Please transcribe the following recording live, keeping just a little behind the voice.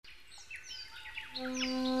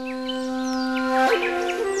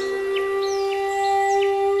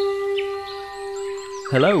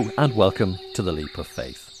Hello and welcome to The Leap of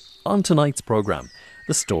Faith. On tonight's programme,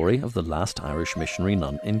 the story of the last Irish missionary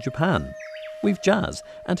nun in Japan. We've jazz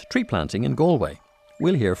and tree planting in Galway.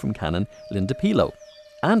 We'll hear from Canon Linda Pilo.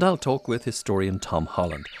 And I'll talk with historian Tom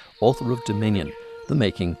Holland, author of Dominion, The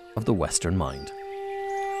Making of the Western Mind.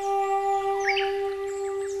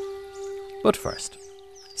 But first,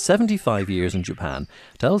 75 years in Japan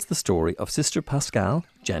tells the story of Sister Paschal,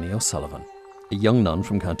 Jennie Sullivan, a young nun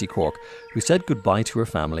from County Cork who said goodbye to her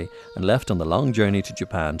family and left on the long journey to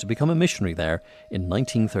Japan to become a missionary there in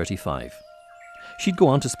 1935. She'd go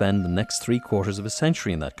on to spend the next 3/4 of a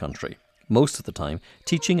century in that country, most of the time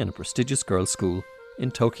teaching in a prestigious girls' school in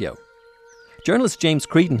Tokyo. Journalist James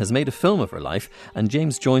Creedon has made a film of her life, and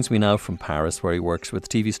James joins me now from Paris, where he works with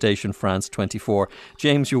TV station France 24.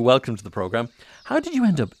 James, you're welcome to the programme. How did you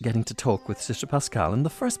end up getting to talk with Sister Paschal in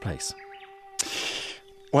the first place?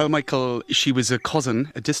 Well, Michael, she was a cousin,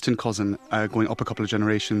 a distant cousin, going up a couple of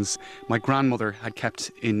generations. My grandmother had kept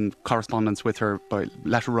in correspondence with her by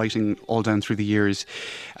letter writing all down through the years.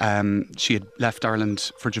 She had left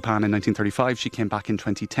Ireland for Japan in 1935. She came back in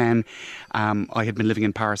 2010. I had been living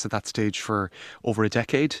in Paris at that stage for over a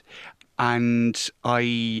decade. And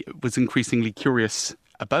I was increasingly curious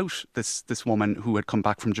about this woman who had come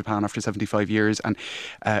back from Japan after 75 years. And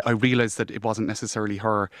I realised that it wasn't necessarily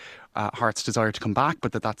her heart's desire to come back,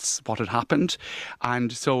 but that's what had happened. And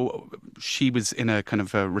so she was in a kind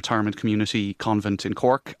of a retirement community convent in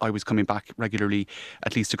Cork. I was coming back regularly,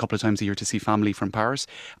 at least a couple of times a year, to see family from Paris.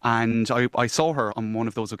 And I saw her on one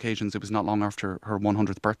of those occasions. It was not long after her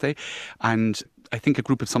 100th birthday. And I think a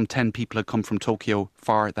group of some 10 people had come from Tokyo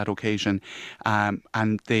for that occasion,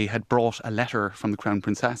 and they had brought a letter from the Crown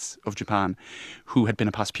Princess of Japan, who had been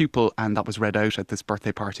a past pupil, and that was read out at this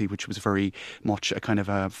birthday party, which was very much a kind of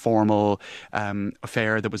a formal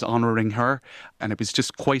affair that was honouring her, and it was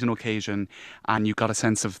just quite an occasion, and you got a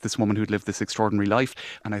sense of this woman who'd lived this extraordinary life,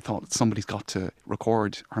 and I thought somebody's got to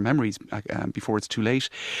record her memories before it's too late.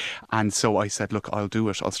 And so I said, look, I'll do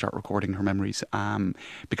it. I'll start recording her memories,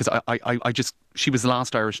 because she was the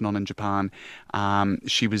last Irish nun in Japan.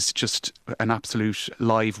 She was just an absolute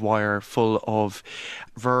live wire, full of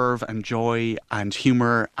verve and joy and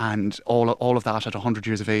humour and all of that at 100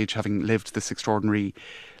 years of age, having lived this extraordinary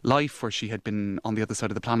life where she had been on the other side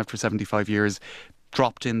of the planet for 75 years,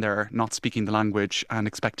 dropped in there, not speaking the language and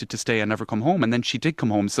expected to stay and never come home. And then she did come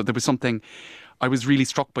home. So there was something, I was really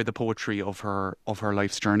struck by the poetry of her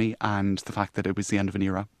life's journey and the fact that it was the end of an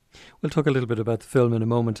era. We'll talk a little bit about the film in a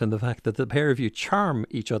moment and the fact that the pair of you charm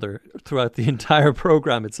each other throughout the entire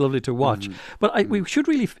programme. It's lovely to watch. But we should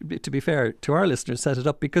really, to be fair to our listeners, set it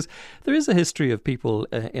up because there is a history of people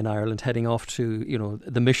in Ireland heading off to,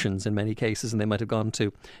 the missions in many cases, and they might have gone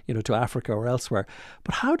to, to Africa or elsewhere.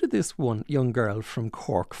 But how did this one young girl from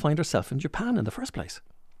Cork find herself in Japan in the first place?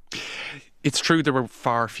 It's true there were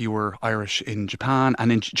far fewer Irish in Japan,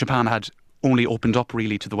 and Japan had only opened up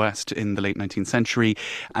really to the West in the late 19th century.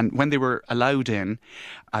 And when they were allowed in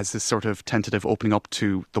as this sort of tentative opening up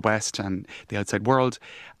to the West and the outside world,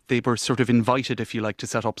 they were sort of invited, if you like, to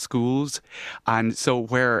set up schools. And so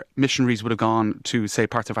where missionaries would have gone to, say,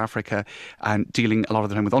 parts of Africa and dealing a lot of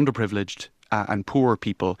the time with underprivileged and poor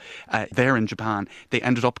people there in Japan, they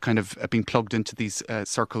ended up kind of being plugged into these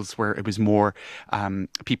circles where it was more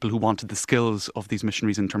people who wanted the skills of these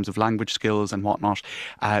missionaries in terms of language skills and whatnot.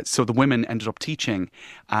 So the women ended up teaching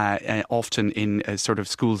often in sort of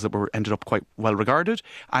schools that ended up quite well regarded.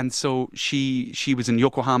 And so she was in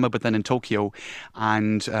Yokohama, but then in Tokyo,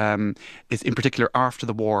 and in particular after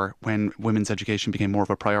the war, when women's education became more of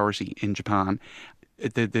a priority in Japan,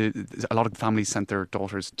 a lot of families sent their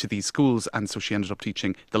daughters to these schools, and so she ended up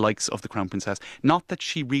teaching the likes of the Crown Princess. Not that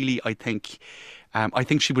she really, I think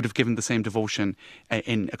she would have given the same devotion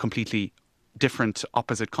in a completely different,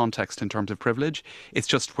 opposite context in terms of privilege. It's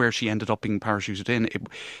just where she ended up being parachuted in.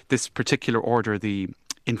 This particular order, the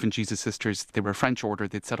Infant Jesus Sisters, they were a French order.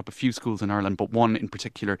 They'd set up a few schools in Ireland, but one in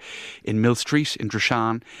particular in Mill Street in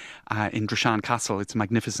Droshan Castle. It's a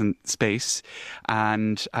magnificent space,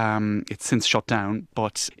 and it's since shut down,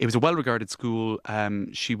 but it was a well-regarded school.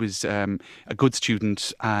 She was a good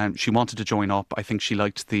student. She wanted to join up. I think she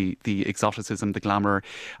liked the exoticism, the glamour.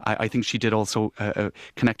 I think she did also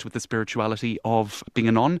connect with the spirituality of being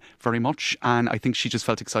a nun very much, and I think she just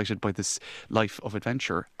felt excited by this life of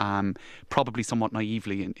adventure, probably somewhat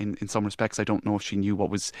naively in some respects. I don't know if she knew what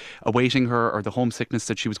was awaiting her or the homesickness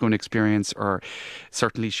that she was going to experience, or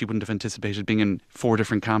certainly she wouldn't have anticipated being in 4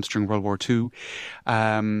 different camps during World War II.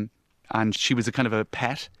 And she was a kind of a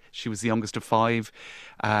pet She was the youngest of 5.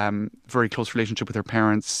 Very close relationship with her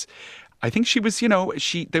parents. I think she was,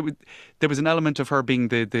 there was an element of her being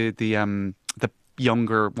the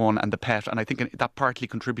younger one and the pet, and I think that partly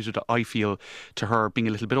contributed, I feel, to her being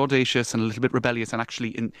a little bit audacious and a little bit rebellious, and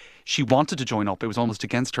actually she wanted to join up. It was almost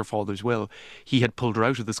against her father's will. He had pulled her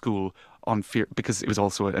out of the school on fear, because it was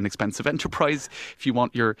also an expensive enterprise. If you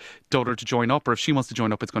want your daughter to join up, or if she wants to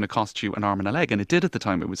join up, it's going to cost you an arm and a leg, and it did at the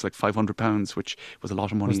time. It was like £500, which was a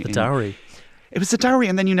lot of money. It was the dowry. It was the dowry,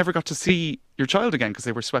 and then you never got to see your child again because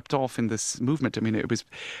they were swept off in this movement. I mean, it was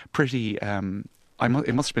pretty...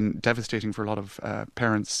 it must have been devastating for a lot of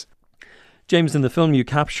parents. James, in the film you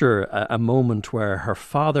capture a moment where her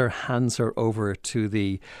father hands her over to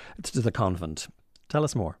the convent. Tell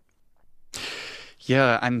us more.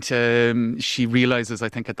 Yeah, and she realises, I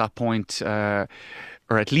think at that point, or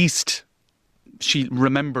at least she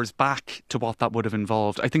remembers back to what that would have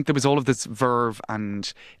involved. I think there was all of this verve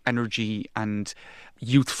and energy and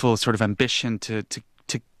youthful sort of ambition to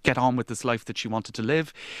get on with this life that she wanted to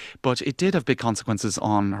live. But it did have big consequences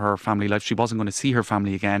on her family life. She wasn't going to see her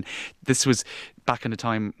family again. This was back in a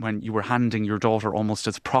time when you were handing your daughter almost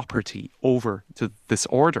as property over to this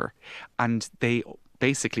order. And they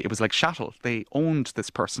basically, it was like chattel. They owned this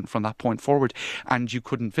person from that point forward, and you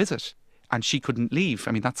couldn't visit. And she couldn't leave.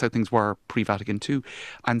 I mean, that's how things were pre-Vatican II.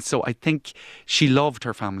 And so I think she loved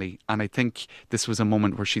her family. And I think this was a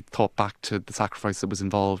moment where she thought back to the sacrifice that was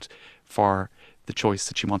involved for the choice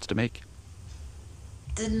that she wanted to make.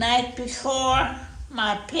 The night before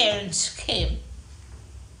my parents came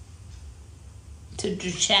to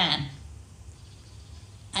Dushan,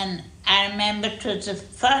 and I remember it was the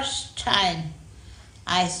first time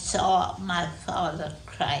I saw my father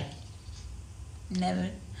cry. Never.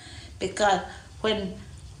 Because when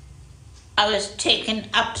I was taken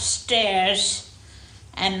upstairs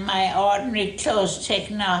and my ordinary clothes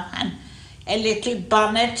taken off and a little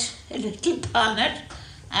bonnet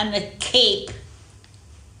and a cape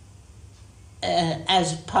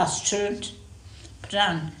as a postulant put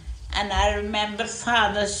on. And I remember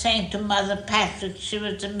Father saying to Mother Patrick, she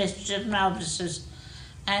was the mistress of novices,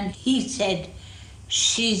 and he said,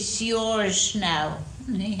 "She's yours now."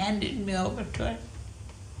 And he handed me over to her.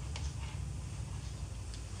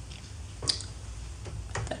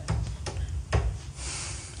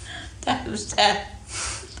 That was that.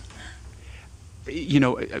 You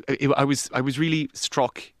know, I was really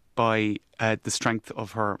struck by the strength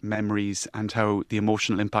of her memories and how the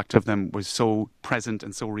emotional impact of them was so present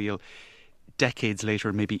and so real. Decades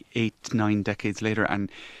later, maybe 8-9 decades later,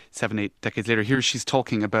 and 7-8 decades later, here she's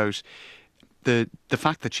talking about the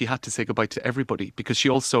fact that she had to say goodbye to everybody, because she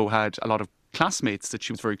also had a lot of classmates that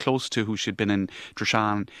she was very close to who she'd been in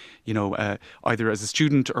Dushan, you know, either as a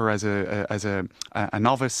student or as a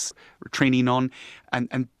novice or trainee nun,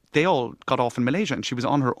 and they all got off in Malaysia, and she was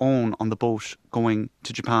on her own on the boat going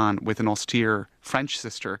to Japan with an austere French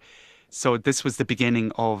sister. So this was the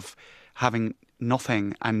beginning of having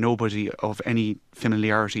nothing and nobody of any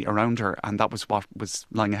familiarity around her, and that was what was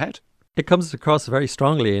lying ahead. It comes across very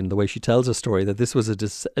strongly in the way she tells her story that this was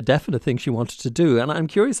a definite thing she wanted to do. And I'm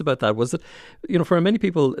curious about that. Was it, you know, for many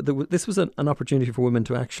people, this was an opportunity for women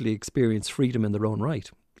to actually experience freedom in their own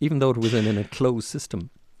right, even though it was in a closed system?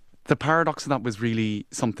 The paradox of that was really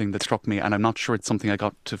something that struck me, and I'm not sure it's something I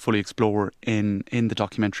got to fully explore in the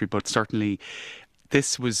documentary, but certainly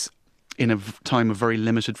this was in a time of very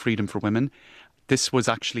limited freedom for women. This was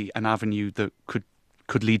actually an avenue that could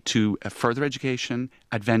lead to a further education,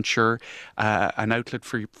 adventure, an outlet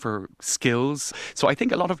for skills. So I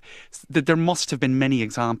think there must have been many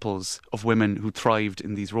examples of women who thrived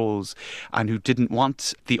in these roles and who didn't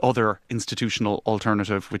want the other institutional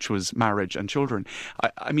alternative, which was marriage and children.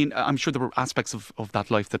 I mean, I'm sure there were aspects of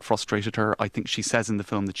that life that frustrated her. I think she says in the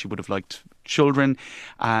film that she would have liked children,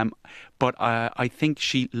 but I think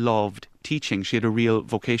she loved teaching. She had a real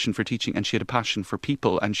vocation for teaching, and she had a passion for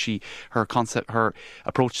people, and her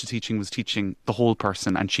approach to teaching was teaching the whole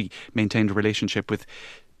person, and she maintained a relationship with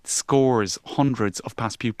scores, hundreds of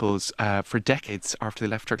past pupils for decades after they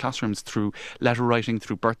left her classrooms, through letter writing,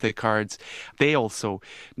 through birthday cards. They also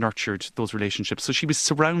nurtured those relationships. So she was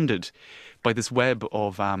surrounded by this web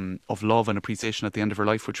of love and appreciation at the end of her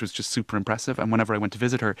life, which was just super impressive. And whenever I went to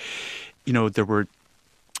visit her, you know, there were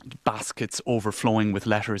baskets overflowing with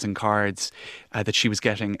letters and cards that she was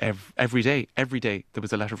getting every day. Every day there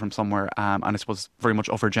was a letter from somewhere, and I suppose very much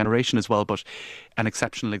of her generation as well, but an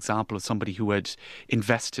exceptional example of somebody who had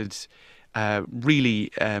invested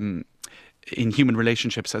really in human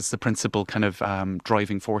relationships as the principal kind of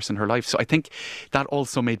driving force in her life. So I think that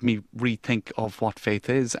also made me rethink of what faith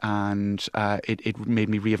is, and it made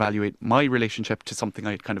me reevaluate my relationship to something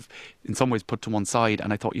I had kind of in some ways put to one side.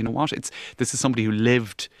 And I thought, you know what, this is somebody who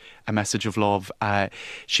lived a message of love.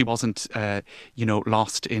 She wasn't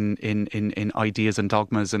lost in ideas and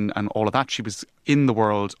dogmas and all of that. She was in the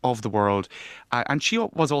world, of the world, and she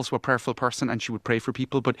was also a prayerful person, and she would pray for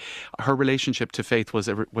people, but her relationship to faith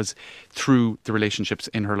was through the relationships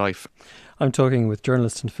in her life. I'm talking with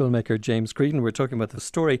journalist and filmmaker James Creedon. We're talking about the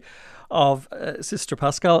story of Sister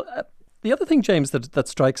Paschal. The other thing, James, that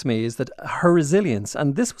strikes me is that her resilience,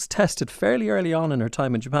 and this was tested fairly early on in her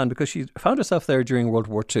time in Japan, because she found herself there during World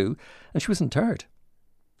War II and she was interred.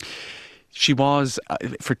 She was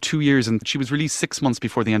for 2 years, and she was released 6 months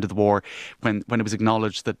before the end of the war, when it was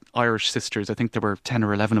acknowledged that Irish sisters, I think there were 10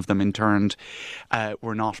 or 11 of them interned,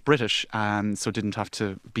 were not British, and so didn't have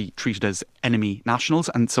to be treated as enemy nationals.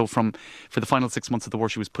 And so for the final 6 months of the war,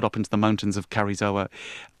 she was put up into the mountains of Karizawa.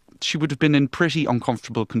 She would have been in pretty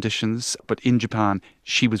uncomfortable conditions, but in Japan,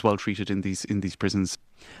 she was well treated in these prisons.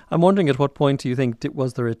 I'm wondering, at what point do you think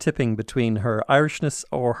was there a tipping between her Irishness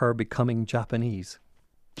or her becoming Japanese?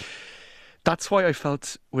 That's why I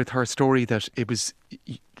felt with her story that it was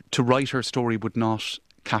to write her story would not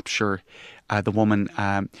capture the woman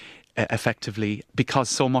effectively, because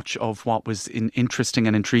so much of what was interesting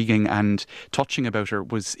and intriguing and touching about her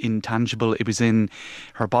was intangible. It was in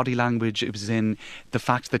her body language. It was in the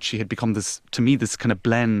fact that she had become this kind of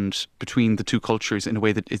blend between the two cultures in a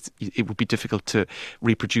way that it would be difficult to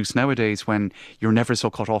reproduce nowadays, when you're never so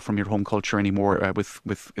cut off from your home culture anymore, with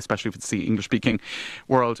especially if it's the English-speaking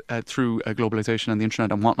world, through globalization and the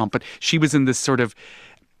internet and whatnot. But she was in this sort of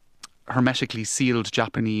hermetically sealed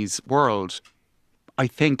Japanese world, I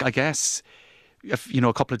guess,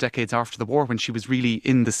 a couple of decades after the war, when she was really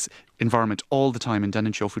in this environment all the time in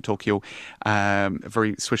Dennenshofu, Tokyo, a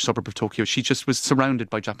very Swiss suburb of Tokyo. She just was surrounded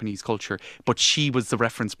by Japanese culture, but she was the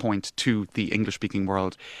reference point to the English-speaking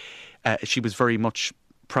world. She was very much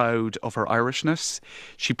proud of her Irishness.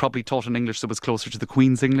 She probably taught an English that was closer to the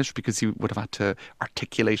Queen's English, because you would have had to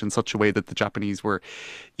articulate in such a way that the Japanese were,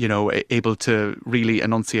 able to really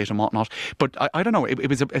enunciate and whatnot. But I don't know, it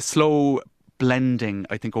was a slow blending,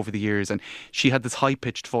 I think, over the years. And she had this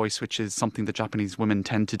high-pitched voice, which is something that Japanese women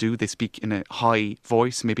tend to do. They speak in a high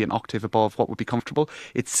voice, maybe an octave above what would be comfortable.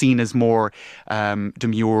 It's seen as more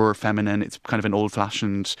demure, feminine. It's kind of an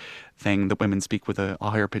old-fashioned thing that women speak with a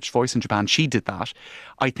higher-pitched voice. In Japan, she did that.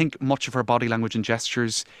 I think much of her body language and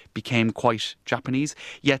gestures became quite Japanese,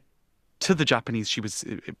 yet to the Japanese, she was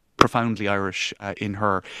profoundly Irish in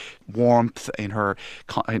her warmth, in her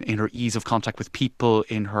ease of contact with people,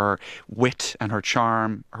 in her wit and her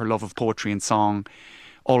charm, her love of poetry and song.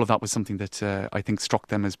 All of that was something that I think struck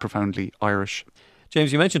them as profoundly Irish.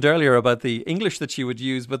 James, you mentioned earlier about the English that she would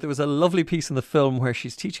use, but there was a lovely piece in the film where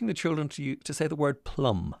she's teaching the children to say the word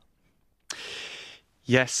plum.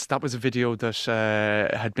 Yes, that was a video that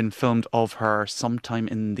had been filmed of her sometime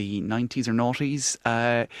in the 90s or noughties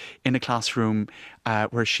in a classroom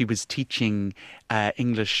where she was teaching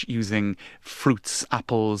English using fruits,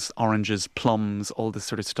 apples, oranges, plums, all this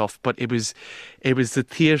sort of stuff. But it was the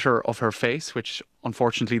theatre of her face, which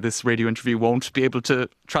unfortunately this radio interview won't be able to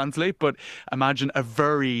translate. But imagine a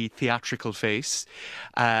very theatrical face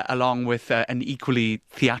along with an equally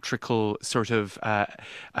theatrical sort of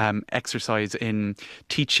exercise in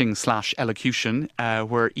teaching / elocution,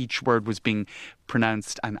 where each word was being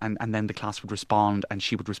pronounced and then the class would respond and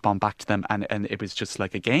she would respond back to them, and it was just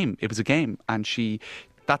like a game. It was a game, and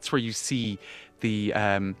that's where you see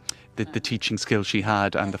the teaching skill she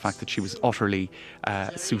had, and the fact that she was utterly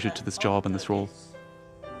suited to this job and this role.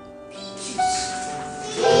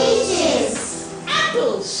 Peaches.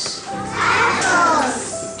 Apples.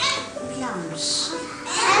 Apples. Plums.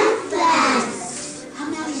 Plums. How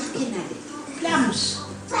many plums? Plums.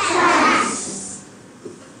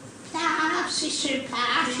 Sister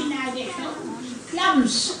Paschal.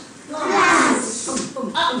 Plums. Plums.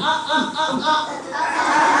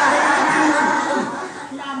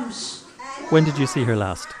 Plums. When did you see her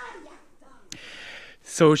last?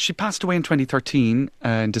 So she passed away in 2013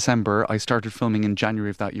 in December. I started filming in January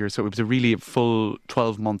of that year. So it was a really full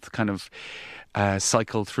 12-month kind of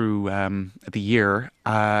cycle through the year.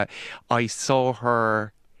 I saw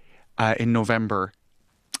her in November,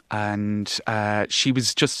 and she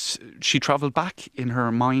travelled back in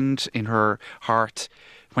her mind, in her heart,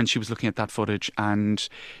 when she was looking at that footage, and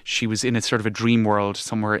she was in a sort of a dream world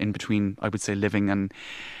somewhere in between, I would say, living and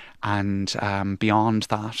beyond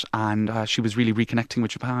that, and she was really reconnecting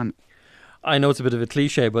with Japan. I know it's a bit of a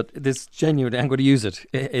cliche, but this genuinely, I'm going to use it,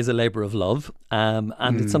 is a labour of love, and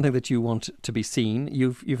it's something that you want to be seen.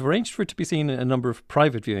 You've arranged for it to be seen in a number of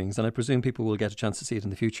private viewings, and I presume people will get a chance to see it in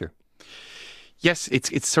the future. Yes,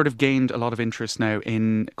 it's sort of gained a lot of interest now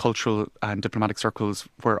in cultural and diplomatic circles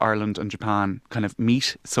where Ireland and Japan kind of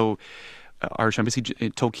meet. So Irish Embassy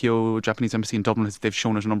in Tokyo, Japanese Embassy in Dublin, they've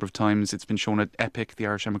shown it a number of times. It's been shown at EPIC, the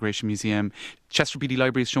Irish Emigration Museum. Chester Beatty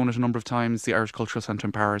Library has shown it a number of times, the Irish Cultural Centre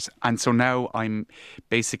in Paris. And so now I'm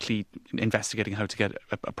basically investigating how to get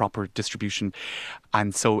a proper distribution.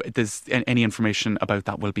 And so there's any information about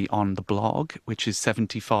that will be on the blog, which is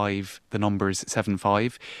 75, the numbers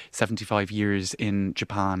 75 years in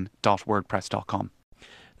Japan.wordpress.com.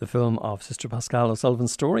 The film of Sister Paschal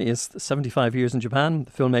O'Sullivan's story is 75 Years in Japan.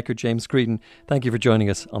 The filmmaker James Creedon, thank you for joining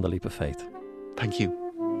us on The Leap of Faith. Thank you.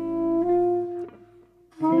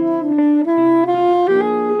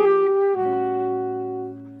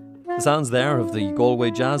 The sounds there of the Galway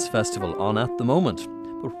Jazz Festival on at the moment.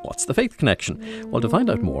 But what's the faith connection? Well, to find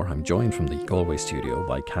out more, I'm joined from the Galway studio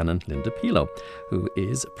by Canon Linda Pilo, who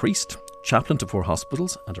is a priest, chaplain to 4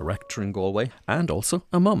 hospitals and a rector in Galway, and also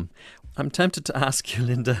a mum. I'm tempted to ask you,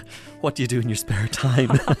 Linda, what do you do in your spare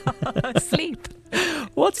time? Sleep.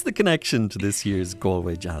 What's the connection to this year's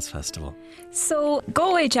Galway Jazz Festival? So,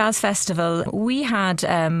 Galway Jazz Festival, we had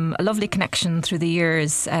a lovely connection through the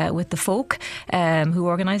years with the folk who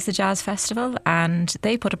organised the Jazz Festival, and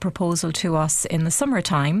they put a proposal to us in the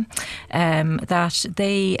summertime that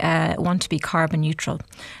they want to be carbon neutral.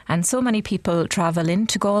 And so many people travel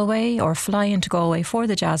into Galway or fly into Galway for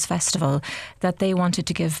the Jazz Festival that they wanted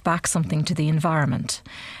to give back something to the environment.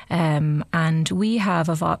 And we have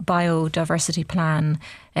a biodiversity plan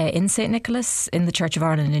in St. Nicholas, in the Church of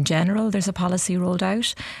Ireland in general. There's a policy rolled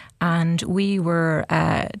out, and we were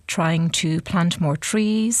trying to plant more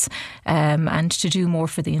trees and to do more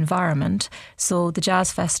for the environment. So the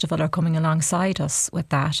Jazz Festival are coming alongside us with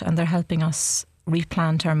that, and they're helping us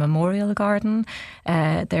replant our memorial garden.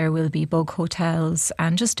 There will be bug hotels,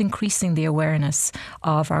 and just increasing the awareness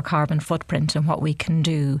of our carbon footprint and what we can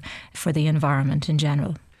do for the environment in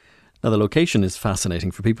general. Now, the location is fascinating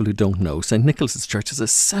for people who don't know. St. Nicholas' Church has a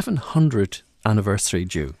 700th anniversary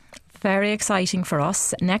due. Very exciting for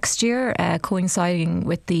us. Next year, coinciding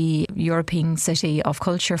with the European City of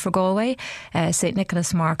Culture for Galway, St.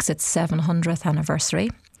 Nicholas marks its 700th anniversary.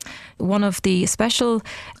 One of the special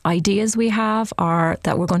ideas we have are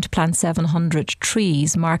that we're going to plant 700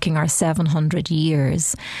 trees, marking our 700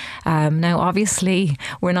 years. Now, obviously,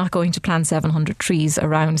 we're not going to plant 700 trees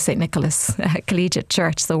around St. Nicholas Collegiate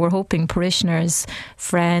Church, so we're hoping parishioners,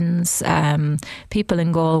 friends, people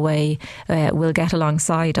in Galway will get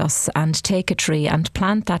alongside us and take a tree and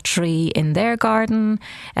plant that tree in their garden,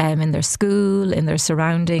 in their school, in their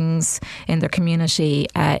surroundings, in their community,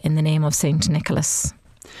 in the name of St. Nicholas.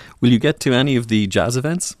 Will you get to any of the jazz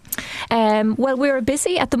events? Well, we're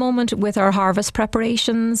busy at the moment with our harvest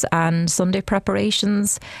preparations and Sunday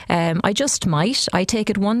preparations. I just might. I take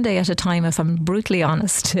it one day at a time, if I'm brutally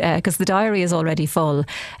honest, because the diary is already full.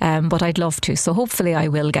 But I'd love to. So hopefully I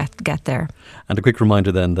will get there. And a quick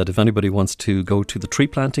reminder then that if anybody wants to go to the tree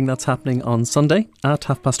planting, that's happening on Sunday at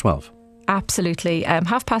 12:30. Absolutely.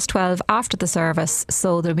 12:30 after the service,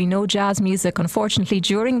 so there'll be no jazz music, unfortunately,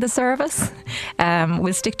 during the service.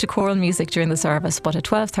 We'll stick to choral music during the service, but at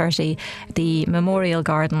 12:30 the memorial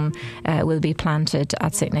garden will be planted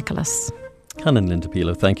at St. Nicholas. Canon Linda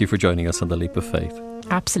Pilo, thank you for joining us on The Leap of Faith.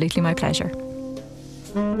 Absolutely, my pleasure.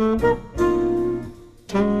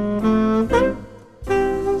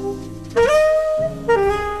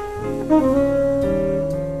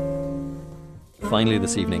 Finally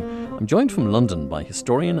this evening, I'm joined from London by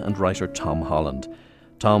historian and writer Tom Holland.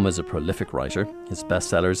 Tom is a prolific writer. His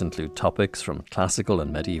bestsellers include topics from classical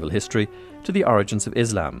and medieval history to the origins of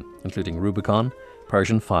Islam, including Rubicon,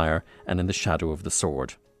 Persian Fire, and In the Shadow of the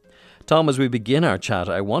Sword. Tom, as we begin our chat,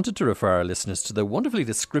 I wanted to refer our listeners to the wonderfully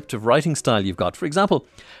descriptive writing style you've got. For example,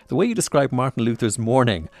 the way you describe Martin Luther's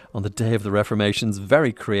mourning on the day of the Reformation is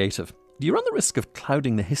very creative. Do you run the risk of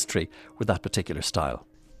clouding the history with that particular style?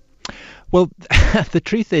 Well, the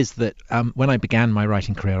truth is that when I began my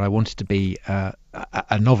writing career, I wanted to be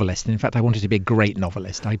a novelist. In fact, I wanted to be a great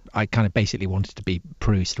novelist. I kind of basically wanted to be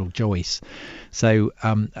Proust or Joyce. So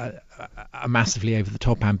a massively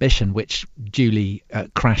over-the-top ambition, which duly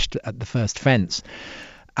crashed at the first fence.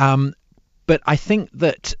 But I think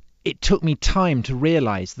that it took me time to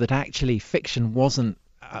realise that actually fiction wasn't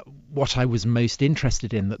what I was most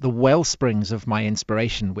interested in, that the well springs of my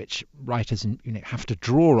inspiration, which writers have to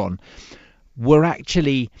draw on, were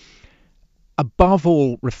actually above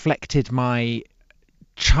all reflected my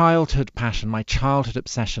childhood passion, my childhood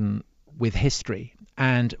obsession with history.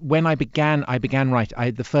 And when I began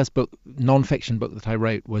writing, the first book, non-fiction book that I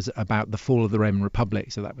wrote was about the fall of the Roman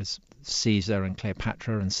Republic. So that was Caesar and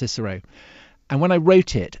Cleopatra and Cicero. And when I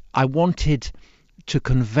wrote it, I wanted to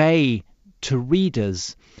convey to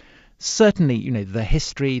readers certainly, the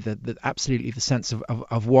history, the absolutely the sense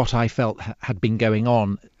of what I felt had been going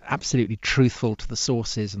on, absolutely truthful to the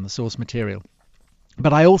sources and the source material.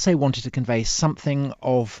 But I also wanted to convey something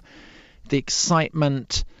of the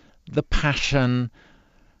excitement, the passion,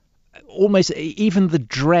 almost even the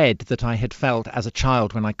dread that I had felt as a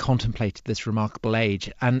child when I contemplated this remarkable age.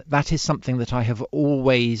 And that is something that I have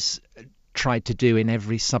always tried to do in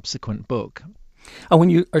every subsequent book. And when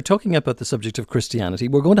you are talking about the subject of Christianity,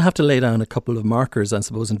 we're going to have to lay down a couple of markers, I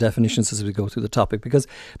suppose, and definitions as we go through the topic, because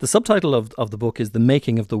the subtitle of the book is The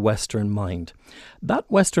Making of the Western Mind. That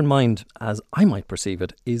Western mind, as I might perceive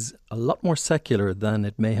it, is a lot more secular than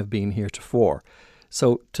it may have been heretofore.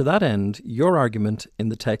 So to that end, your argument in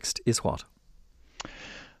the text is what?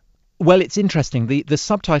 Well, it's interesting. The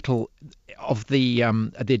subtitle of the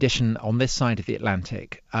edition on this side of the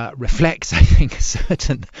Atlantic reflects, I think, a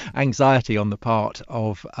certain anxiety on the part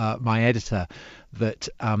of my editor that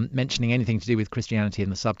mentioning anything to do with Christianity in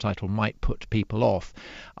the subtitle might put people off.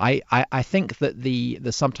 I think that the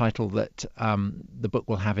subtitle that the book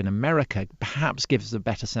will have in America perhaps gives a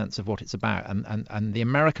better sense of what it's about. And the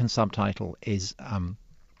American subtitle is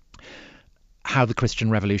How the Christian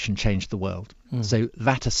Revolution Changed the World. So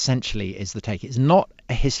that essentially is the take. It's not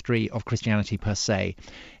a history of Christianity per se.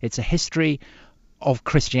 It's a history of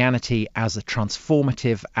Christianity as a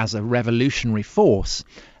transformative, as a revolutionary force.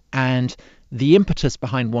 And the impetus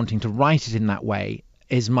behind wanting to write it in that way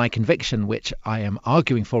is my conviction, which I am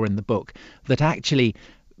arguing for in the book, that actually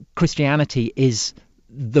Christianity is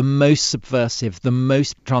the most subversive, the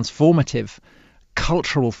most transformative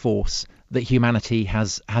cultural force that humanity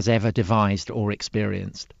has ever devised or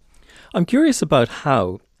experienced. I'm curious about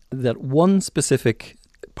how that one specific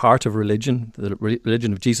part of religion, the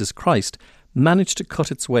religion of Jesus Christ, managed to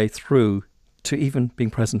cut its way through to even being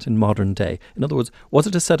present in modern day. In other words, was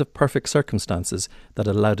it a set of perfect circumstances that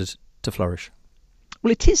allowed it to flourish?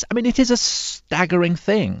 Well, it is. I mean, it is a staggering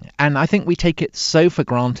thing. And I think we take it so for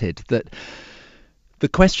granted that the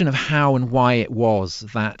question of how and why it was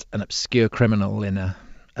that an obscure criminal in a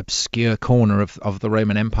obscure corner of the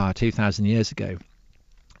Roman Empire 2,000 years ago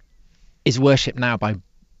is worshipped now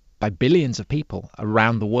by billions of people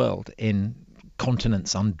around the world in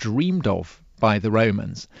continents undreamed of by the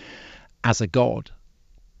Romans as a god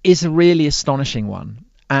is a really astonishing one.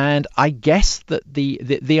 And I guess that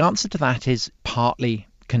the answer to that is partly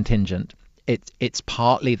contingent. It's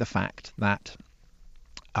partly the fact that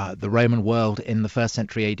the Roman world in the 1st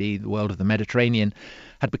century AD, the world of the Mediterranean,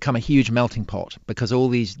 had become a huge melting pot because all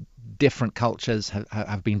these different cultures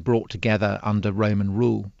have been brought together under Roman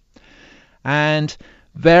rule. And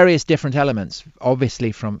various different elements,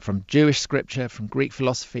 obviously from Jewish scripture, from Greek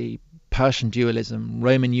philosophy, Persian dualism,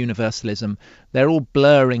 Roman universalism, they're all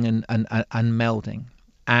blurring and melding.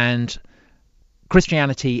 And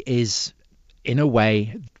Christianity is, in a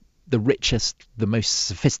way, the richest, the most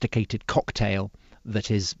sophisticated cocktail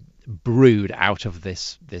that is brewed out of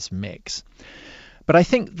this mix. But I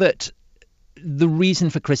think that the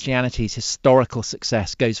reason for Christianity's historical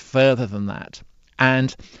success goes further than that.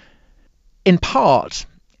 And in part,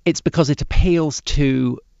 it's because it appeals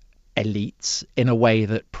to elites in a way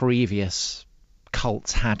that previous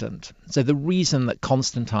cults hadn't. So the reason that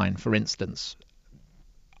Constantine, for instance,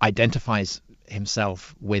 identifies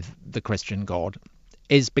himself with the Christian God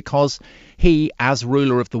is because he, as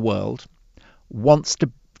ruler of the world, wants to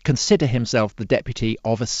consider himself the deputy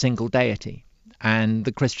of a single deity. And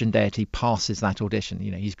the Christian deity passes that audition.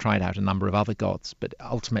 He's tried out a number of other gods, but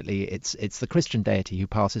ultimately it's the Christian deity who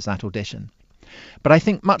passes that audition. But I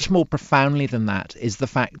think much more profoundly than that is the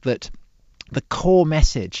fact that the core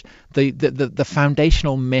message, the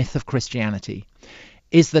foundational myth of Christianity,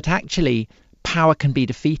 is that actually power can be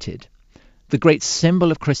defeated. The great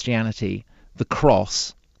symbol of Christianity, the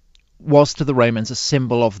cross, was to the Romans a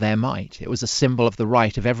symbol of their might. It was a symbol of the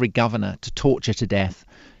right of every governor to torture to death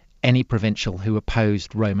any provincial who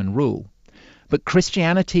opposed Roman rule. But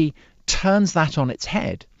Christianity turns that on its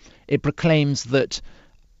head. It proclaims that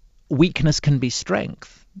weakness can be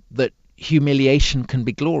strength, that humiliation can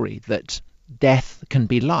be glory, that death can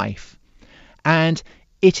be life. And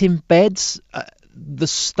it embeds the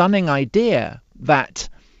stunning idea that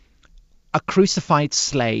a crucified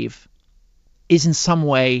slave is in some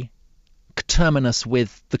way coterminous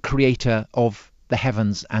with the creator of the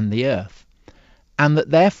heavens and the earth. And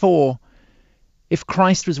that therefore, if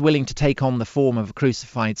Christ was willing to take on the form of a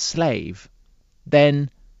crucified slave,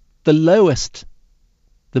 then the lowest,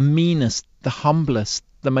 the meanest, the humblest,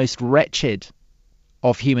 the most wretched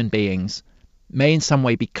of human beings may in some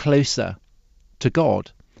way be closer to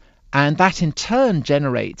God. And that in turn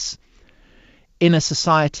generates, in a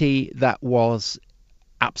society that was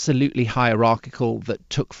absolutely hierarchical, that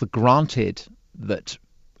took for granted that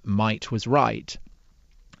might was right,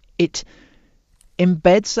 it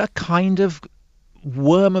embeds a kind of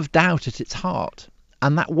worm of doubt at its heart.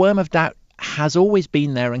 And that worm of doubt has always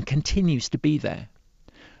been there and continues to be there.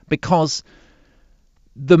 Because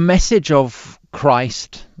the message of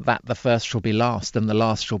Christ, that the first shall be last and the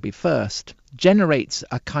last shall be first, generates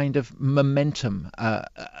a kind of momentum,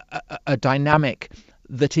 a dynamic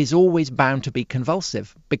that is always bound to be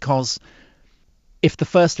convulsive. Because if the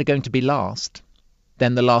first are going to be last,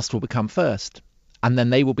 then the last will become first, and then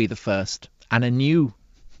they will be the first, and a new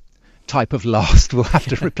type of last will have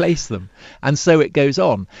to replace them. And so it goes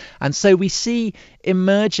on. And so we see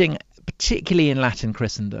emerging, particularly in Latin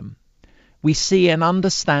Christendom, we see an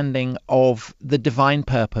understanding of the divine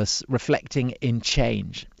purpose reflecting in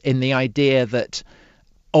change, in the idea that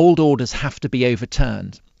old orders have to be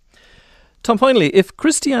overturned. Tom, finally, if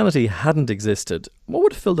Christianity hadn't existed, what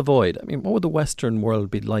would fill the void? I mean, what would the Western world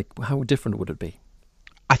be like? How different would it be?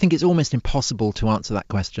 I think it's almost impossible to answer that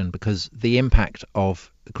question, because the impact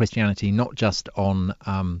of Christianity, not just on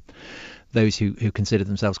those who consider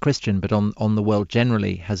themselves Christian, but on the world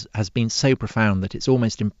generally, has been so profound that it's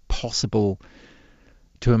almost impossible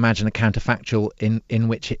to imagine a counterfactual in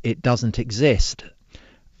which it doesn't exist.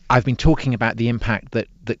 I've been talking about the impact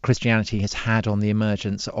that Christianity has had on the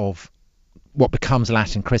emergence of what becomes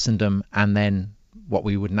Latin Christendom and then what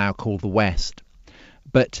we would now call the West.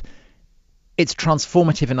 But it's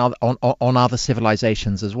transformative on other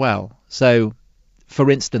civilizations as well. So,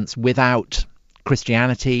 for instance, without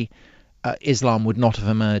Christianity, Islam would not have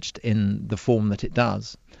emerged in the form that it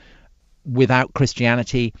does. Without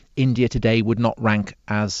Christianity, India today would not rank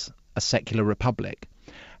as a secular republic.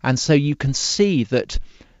 And so you can see that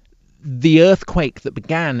the earthquake that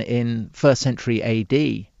began in 1st century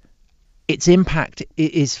AD, its impact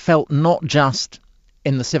is felt not just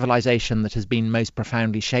in the civilization that has been most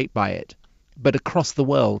profoundly shaped by it, but across the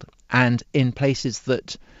world, and in places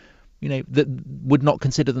that that would not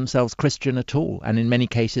consider themselves Christian at all, and in many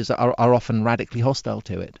cases are often radically hostile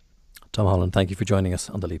to it. Tom Holland, thank you for joining us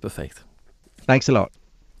on The Leap of Faith. Thanks a lot.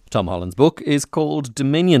 Tom Holland's book is called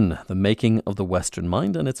Dominion, The Making of the Western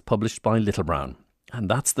Mind, and it's published by Little Brown. And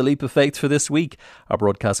that's The Leap of Faith for this week. Our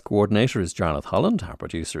broadcast coordinator is Jarlath Holland. Our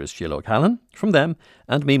producer is Sheila O'Callaghan. From them,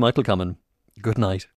 and me, Michael Cummin, good night.